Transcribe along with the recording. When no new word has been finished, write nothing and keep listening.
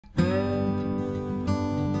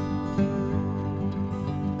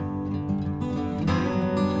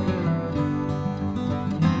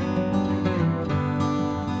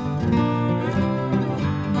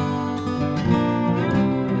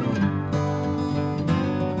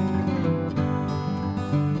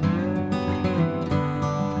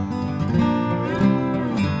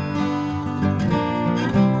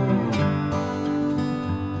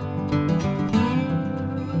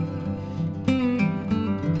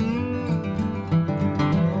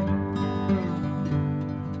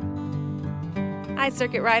Hi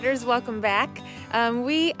Circuit Riders, welcome back.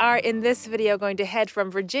 We are in this video going to head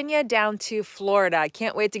from Virginia down to Florida. I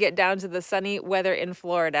can't wait to get down to the sunny weather in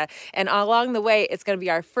Florida. And along the way, it's going to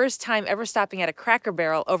be our first time ever stopping at a Cracker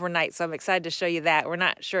Barrel overnight. So I'm excited to show you that. We're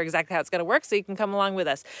not sure exactly how it's going to work, so you can come along with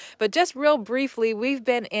us. But just real briefly, we've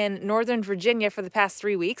been in Northern Virginia for the past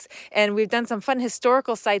 3 weeks, and we've done some fun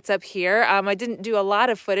historical sites up here. I didn't do a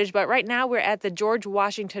lot of footage, but right now we're at the George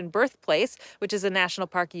Washington Birthplace, which is a national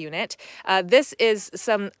park unit. This is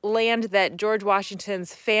some land that George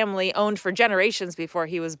Washington's family owned for generations before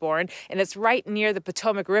he was born, and it's right near the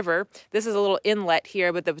Potomac River. This is a little inlet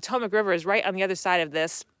here, but the Potomac River is right on the other side of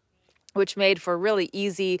this, which made for really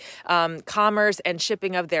easy commerce and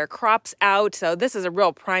shipping of their crops out. So this is a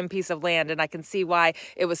real prime piece of land, and I can see why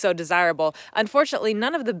it was so desirable. Unfortunately,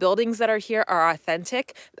 none of the buildings that are here are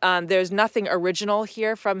authentic. There's nothing original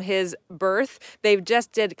here from his birth. They've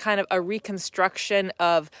just did kind of a reconstruction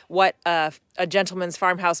of what a gentleman's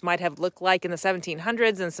farmhouse might have looked like in the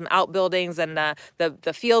 1700s, and some outbuildings and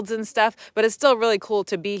the fields and stuff, but it's still really cool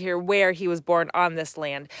to be here where he was born on this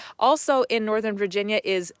land. Also in Northern Virginia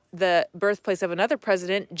is the birthplace of another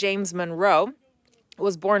president, James Monroe.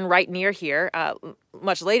 Was born right near here,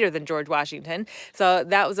 much later than George Washington. So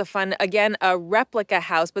that was a fun, again, a replica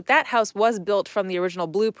house, but that house was built from the original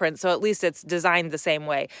blueprint, so at least it's designed the same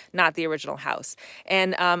way, not the original house.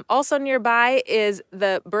 And also nearby is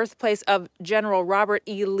the birthplace of General Robert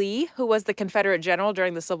E. Lee, who was the Confederate general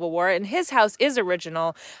during the Civil War, and his house is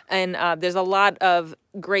original, and there's a lot of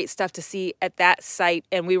great stuff to see at that site,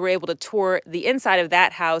 and we were able to tour the inside of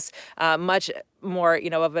that house, much more,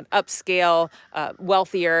 of an upscale,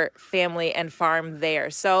 wealthier family and farm there.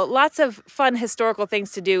 So lots of fun historical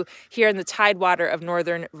things to do here in the tidewater of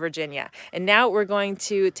Northern Virginia. And now we're going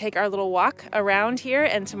to take our little walk around here,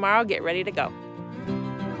 and tomorrow get ready to go.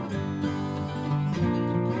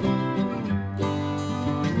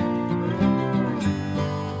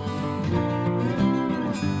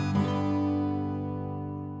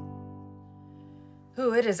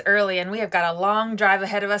 Ooh, it is early, and we have got a long drive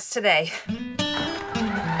ahead of us today.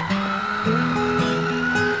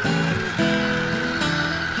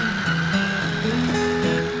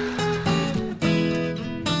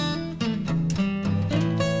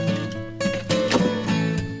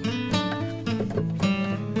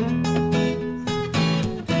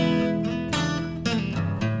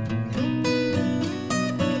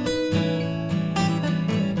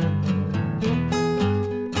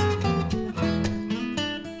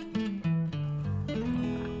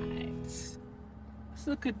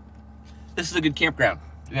 This is a good campground.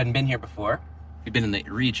 We hadn't been here before. We've been in the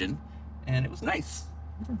region, and it was nice.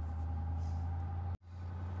 What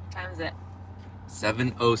time is it?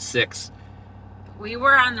 7:06. We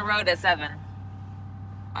were on the road at 7.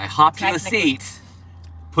 I hopped in the seat,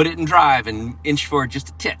 put it in drive, and inched forward just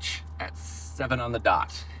a titch at 7 on the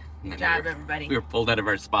dot. Good job, everybody. We were pulled out of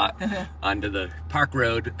our spot onto the park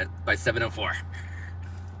road by 7:04.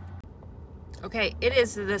 Okay, it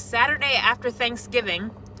is the Saturday after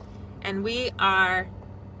Thanksgiving, and we are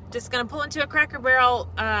just going to pull into a Cracker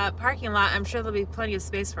Barrel parking lot. I'm sure there'll be plenty of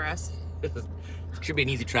space for us. It should be an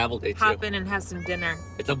easy travel day, too. Hop in and have some dinner.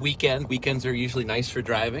 It's a weekend. Weekends are usually nice for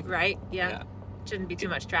driving. Right? Yeah. Shouldn't be too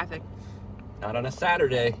much traffic. Not on a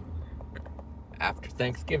Saturday after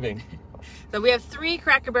Thanksgiving. So we have 3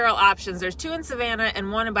 Cracker Barrel options. There's 2 in Savannah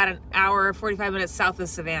and 1 about an hour, 45 minutes south of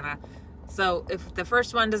Savannah. So if the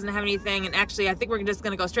first one doesn't have anything, and actually I think we're just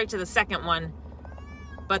going to go straight to the second one.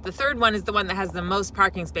 But the third one is the one that has the most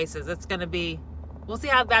parking spaces. It's going to be, we'll see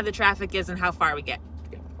how bad the traffic is and how far we get.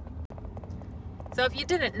 So if you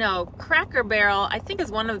didn't know, Cracker Barrel, I think,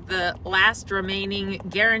 is one of the last remaining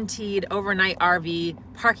guaranteed overnight RV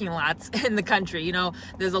parking lots in the country.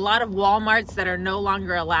 There's a lot of Walmarts that are no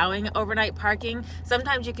longer allowing overnight parking.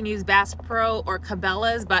 Sometimes you can use Bass Pro or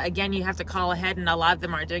Cabela's, but again, you have to call ahead, and a lot of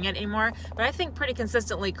them aren't doing it anymore. But I think pretty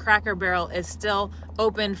consistently, Cracker Barrel is still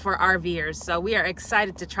open for RVers. So we are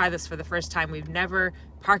excited to try this for the first time. We've never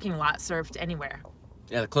parking lot surfed anywhere.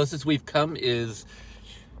 Yeah, the closest we've come is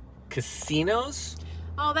casinos.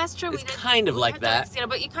 Oh, that's true. It's kind of like that. Casino,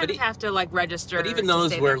 but you kind of have to register. But even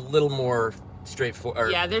those were a little more straightforward.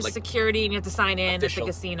 Yeah, there's security, and you have to sign in official. At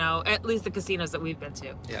the casino. At least the casinos that we've been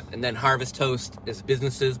to. Yeah, and then Harvest Toast is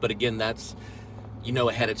businesses, but again, that's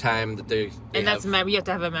ahead of time that they and that's you have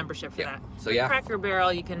to have a membership for that. So yeah, Cracker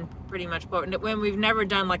Barrel, you can pretty much boat. When we've never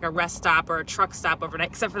done a rest stop or a truck stop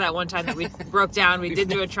overnight, except for that one time that we broke down. We did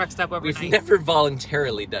do a truck stop overnight. We've never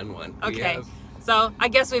voluntarily done one. Okay. So I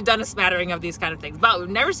guess we've done a smattering of these kind of things, but we've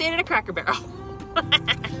never stayed at a Cracker Barrel.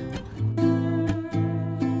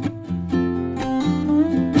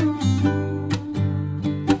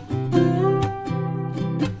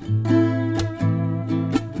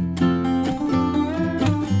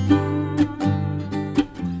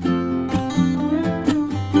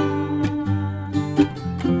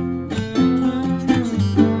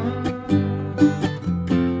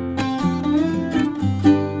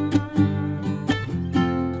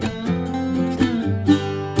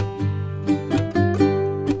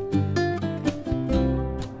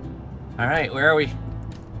 All right, where are we?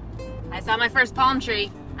 I saw my first palm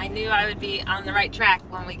tree. I knew I would be on the right track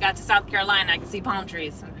when we got to South Carolina. I could see palm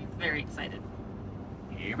trees. I'm very excited.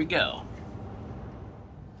 Here we go.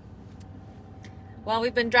 Well,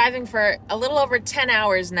 we've been driving for a little over 10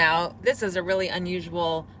 hours now. This is a really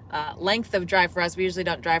unusual length of drive for us. We usually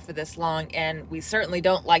don't drive for this long, and we certainly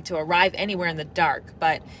don't like to arrive anywhere in the dark.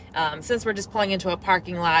 But since we're just pulling into a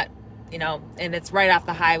parking lot, you know, and it's right off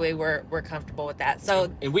the highway, we're comfortable with that.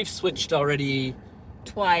 So, and we've switched already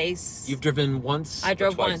twice. You've driven once? I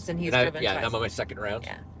drove once, and he's driven yeah, twice. Yeah, I'm on my second round.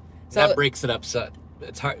 Yeah. So that breaks it up, so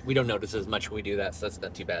it's hard. We don't notice as much when we do that, so that's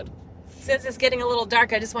not too bad. Since it's getting a little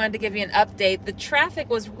dark, I just wanted to give you an update. The traffic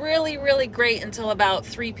was really, really great until about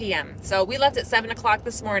 3 p.m. So we left at 7 o'clock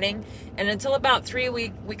this morning, and until about 3,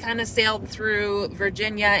 we kind of sailed through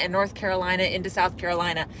Virginia and North Carolina into South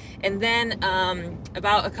Carolina. And then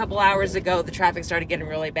about a couple hours ago, the traffic started getting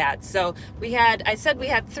really bad. So I said we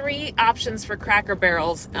had 3 options for Cracker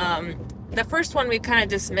Barrels. The first one we kind of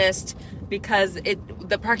dismissed because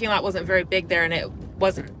the parking lot wasn't very big there, and it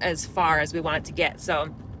wasn't as far as we wanted to get.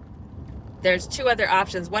 So there's 2 other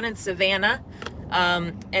options, one in Savannah,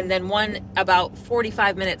 and then one about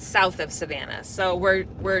 45 minutes south of Savannah. So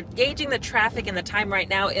we're gauging the traffic and the time right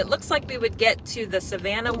now. It looks like we would get to the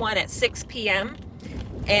Savannah one at 6 p.m.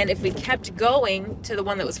 And if we kept going to the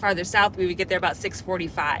one that was farther south, we would get there about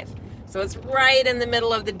 6:45. So it's right in the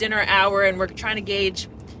middle of the dinner hour, and we're trying to gauge,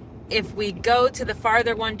 if we go to the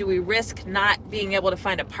farther one, do we risk not being able to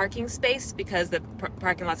find a parking space because the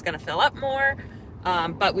parking lot's going to fill up more?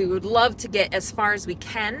 But we would love to get as far as we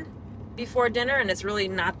can before dinner, and it's really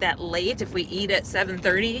not that late if we eat at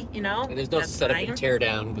 7:30, you know. And there's no setup and tear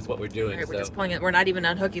down with what we're doing. Right, we're just pulling it. We're not even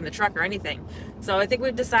unhooking the truck or anything. So I think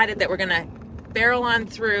we've decided that we're going to barrel on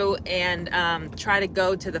through and try to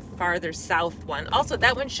go to the farther south one. Also,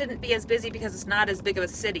 that one shouldn't be as busy because it's not as big of a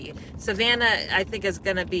city. Savannah, I think, is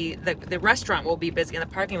going to be, the restaurant will be busy and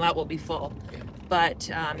the parking lot will be full. But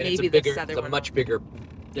maybe the southern one. It's a much bigger.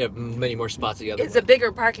 They have many more spots the other It's a bigger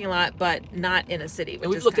parking lot, but not in a city. And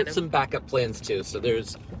we've looked at some backup plans too. So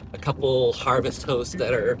there's a couple harvest hosts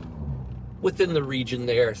that are within the region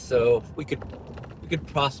there. So we could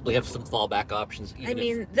possibly have some fallback options. I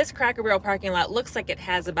mean, this Cracker Barrel parking lot looks like it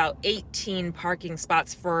has about 18 parking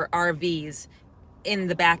spots for RVs in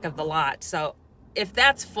the back of the lot. So if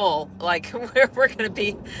that's full, like we're going to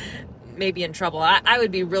be maybe in trouble. I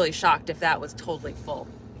would be really shocked if that was totally full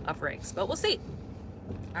of rigs, but we'll see.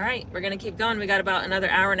 All right, we're going to keep going. We got about another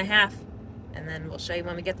hour and a half, and then we'll show you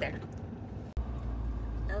when we get there.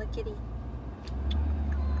 Hello, kitty.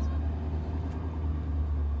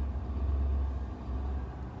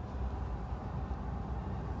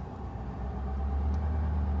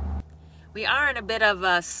 We are in a bit of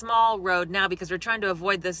a small road now because we're trying to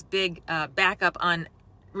avoid this big backup on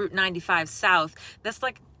Route 95 South. That's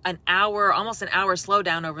like an hour, almost an hour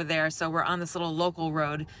slowdown over there. So we're on this little local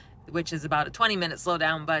road, which is about a 20-minute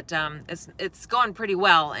slowdown, but it's going pretty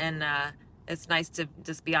well, and it's nice to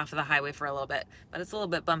just be off of the highway for a little bit. But it's a little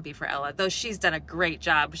bit bumpy for Ella, though she's done a great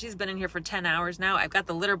job. She's been in here for 10 hours now. I've got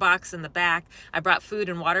the litter box in the back. I brought food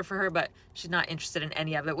and water for her, but she's not interested in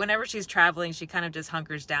any of it. Whenever she's traveling, she kind of just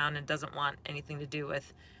hunkers down and doesn't want anything to do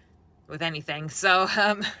with anything. So,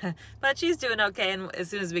 but she's doing okay, and as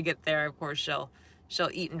soon as we get there, of course, she'll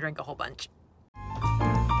eat and drink a whole bunch.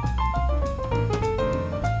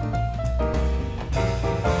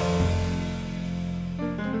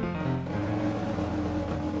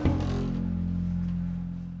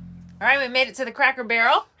 All right, we made it to the Cracker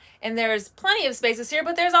Barrel, and there's plenty of spaces here,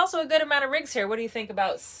 but there's also a good amount of rigs here. What do you think,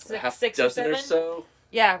 about six or seven? Or so?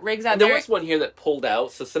 Yeah, rigs out there. There was one here that pulled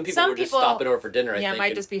out, so some people were just stopping over for dinner, I think. Yeah,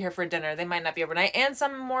 might just be here for dinner. They might not be overnight, and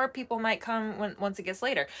some more people might come once it gets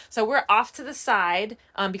later. So we're off to the side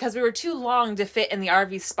because we were too long to fit in the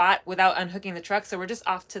RV spot without unhooking the truck, so we're just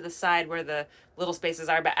off to the side where the little spaces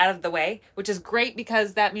are, but out of the way, which is great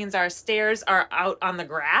because that means our stairs are out on the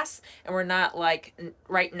grass, and we're not like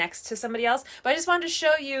right next to somebody else. But I just wanted to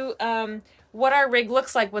show you what our rig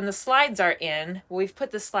looks like when the slides are in. Well, we've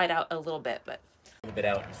put the slide out a little bit, but A little bit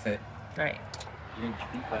out. right. You didn't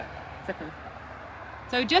speak that.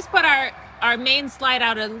 So we just put our main slide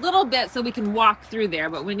out a little bit so we can walk through there,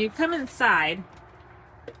 but when you come inside,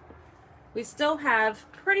 we still have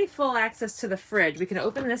pretty full access to the fridge. We can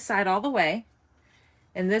open this side all the way,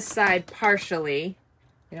 and this side partially.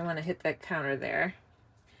 You don't want to hit the counter there.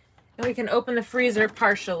 And we can open the freezer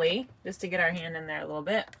partially, just to get our hand in there a little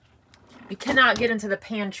bit. We cannot get into the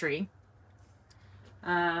pantry.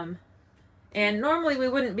 And normally we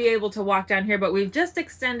wouldn't be able to walk down here, but we've just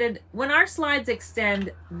extended. When our slides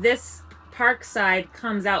extend, this park side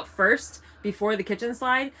comes out first, before the kitchen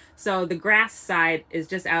slide. So the grass side is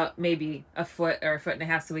just out maybe a foot or a foot and a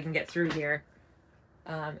half so we can get through here.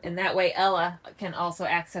 And that way Ella can also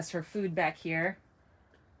access her food back here.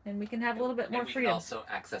 And we can have a little bit more freedom. We can also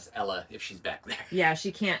access Ella if she's back there. Yeah,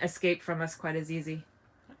 she can't escape from us quite as easy.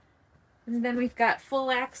 And then we've got full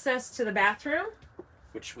access to the bathroom.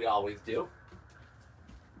 Which we always do.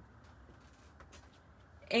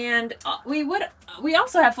 And we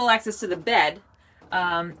also have full access to the bed.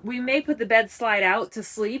 We may put the bed slide out to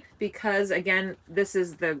sleep because, again, this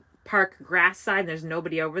is the park grass side. There's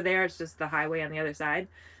nobody over there. It's just the highway on the other side.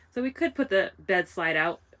 So we could put the bed slide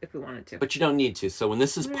out if we wanted to. But you don't need to. So when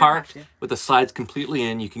this is parked with the slides completely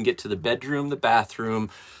in, you can get to the bedroom, the bathroom,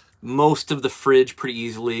 most of the fridge pretty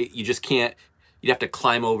easily. You just can't, you'd have to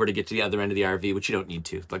climb over to get to the other end of the RV, which you don't need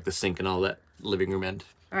to, like the sink and all that living room end.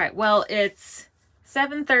 All right, well, it's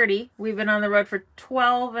 7:30. We've been on the road for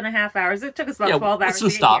 12 and a half hours. It took us about 12 hours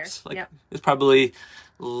with some to get stops. here. It's probably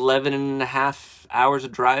 11 and a half hours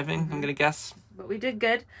of driving, I'm going to guess. But we did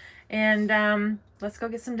good. And let's go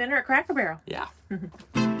get some dinner at Cracker Barrel. Yeah.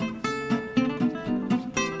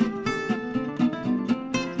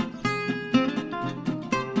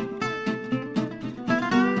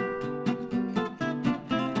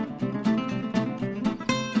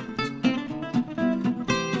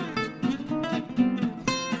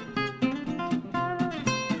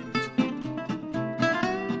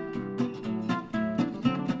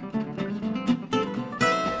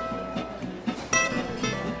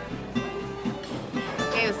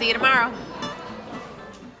 We'll see you tomorrow.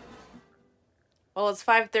 Well, it's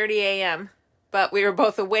 5:30 a.m., but we were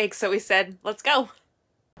both awake, so we said, let's go.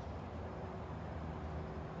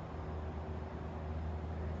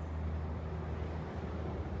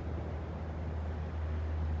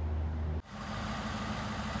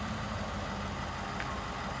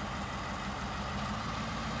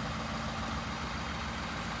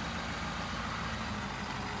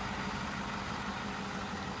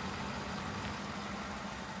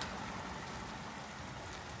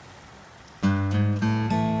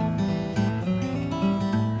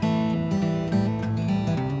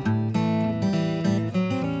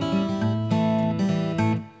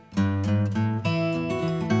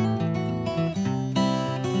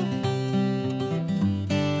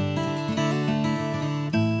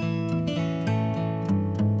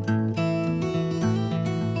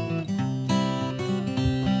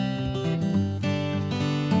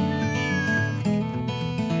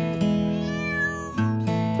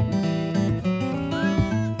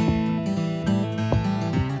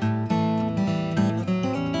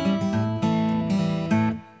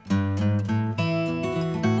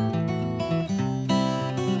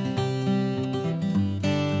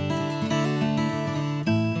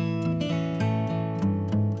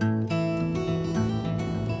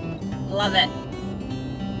 Love it.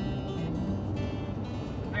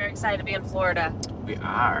 Very excited to be in Florida. We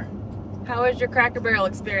are. How was your Cracker Barrel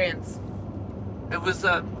experience? It was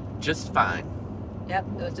just fine. Yep,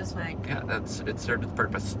 it was just fine. Yeah, it served its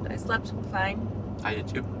purpose. I slept fine. I did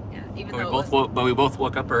too. Yeah, even but we both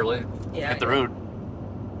woke up early. Yeah, hit the road.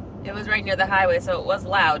 It was right near the highway, so it was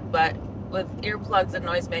loud, but with earplugs and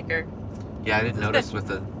noisemaker. Yeah, I didn't notice with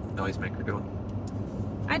the noisemaker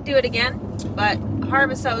going. I'd do it again, but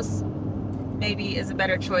Harvest House maybe is a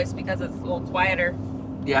better choice because it's a little quieter.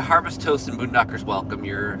 Yeah, Harvest Toast and Boondocker's Welcome,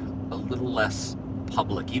 you're a little less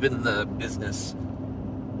public. Even the business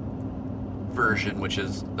version, which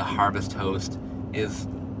is the Harvest Host, is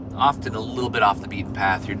often a little bit off the beaten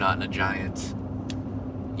path. You're not in a giant,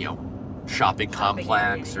 shopping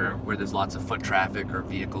complex or where there's lots of foot traffic or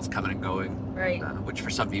vehicles coming and going. Right. Which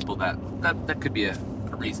for some people that could be a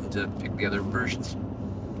reason to pick the other versions.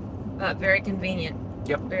 Very convenient.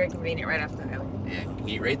 Yep. Very convenient right off the highway. And you can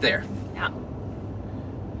eat right there. Yeah.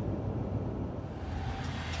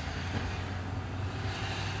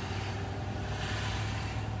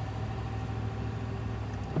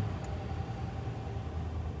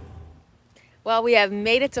 Well, we have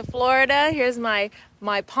made it to Florida. Here's my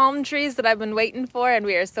palm trees that I've been waiting for, and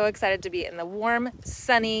we are so excited to be in the warm,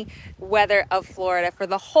 sunny weather of Florida for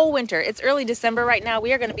the whole winter. It's early December right now.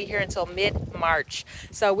 We are going to be here until mid-March.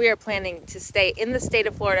 So we are planning to stay in the state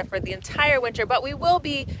of Florida for the entire winter, but we will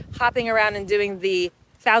be hopping around and doing the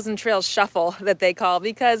Thousand Trails Shuffle that they call,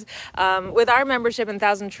 because with our membership in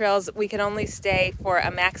Thousand Trails, we can only stay for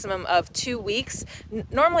a maximum of 2 weeks.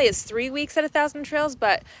 Normally it's 3 weeks at a Thousand Trails,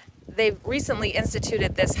 but they've recently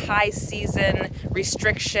instituted this high season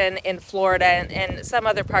restriction in Florida and some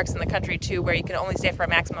other parks in the country too, where you can only stay for a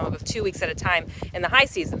maximum of 2 weeks at a time in the high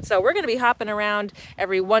season. So we're going to be hopping around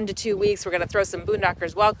every 1 to 2 weeks. We're going to throw some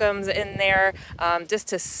Boondockers welcomes in there just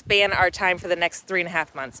to span our time for the next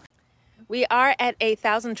 3.5 months. We are at a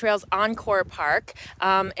Thousand Trails Encore Park,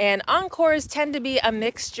 and Encores tend to be a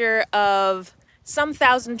mixture of some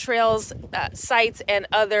Thousand Trails sites and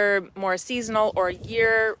other more seasonal or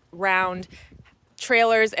year-round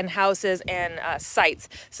trailers and houses and sites.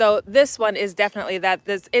 So this one is definitely that.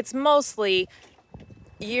 It's mostly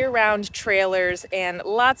year-round trailers and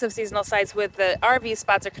lots of seasonal sites, with the RV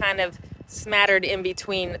spots are kind of smattered in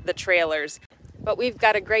between the trailers. But we've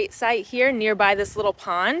got a great site here nearby this little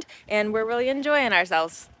pond, and we're really enjoying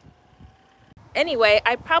ourselves. Anyway,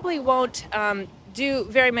 I probably won't do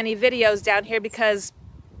very many videos down here because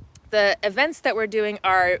the events that we're doing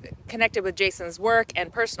are connected with Jason's work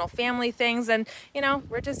and personal family things, and you know,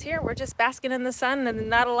 we're just here, we're just basking in the sun, and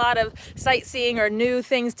not a lot of sightseeing or new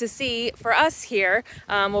things to see for us here.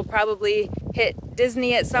 We'll probably hit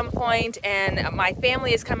Disney at some point, and my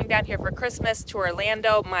family is coming down here for Christmas to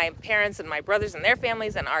Orlando, my parents and my brothers and their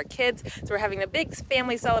families and our kids, so we're having a big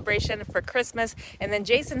family celebration for Christmas. And then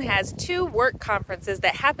Jason has 2 work conferences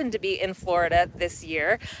that happen to be in Florida this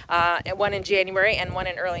year, one in January and one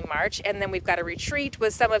in early March. And then we've got a retreat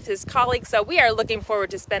with some of his colleagues. So we are looking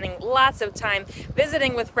forward to spending lots of time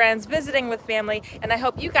visiting with friends, visiting with family. And I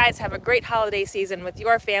hope you guys have a great holiday season with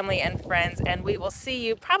your family and friends. And we will see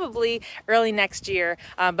you probably early next year.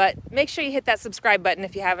 But make sure you hit that subscribe button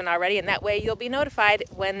if you haven't already. And that way you'll be notified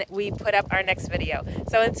when we put up our next video.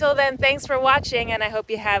 So until then, thanks for watching, and I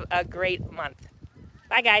hope you have a great month.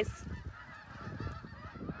 Bye, guys.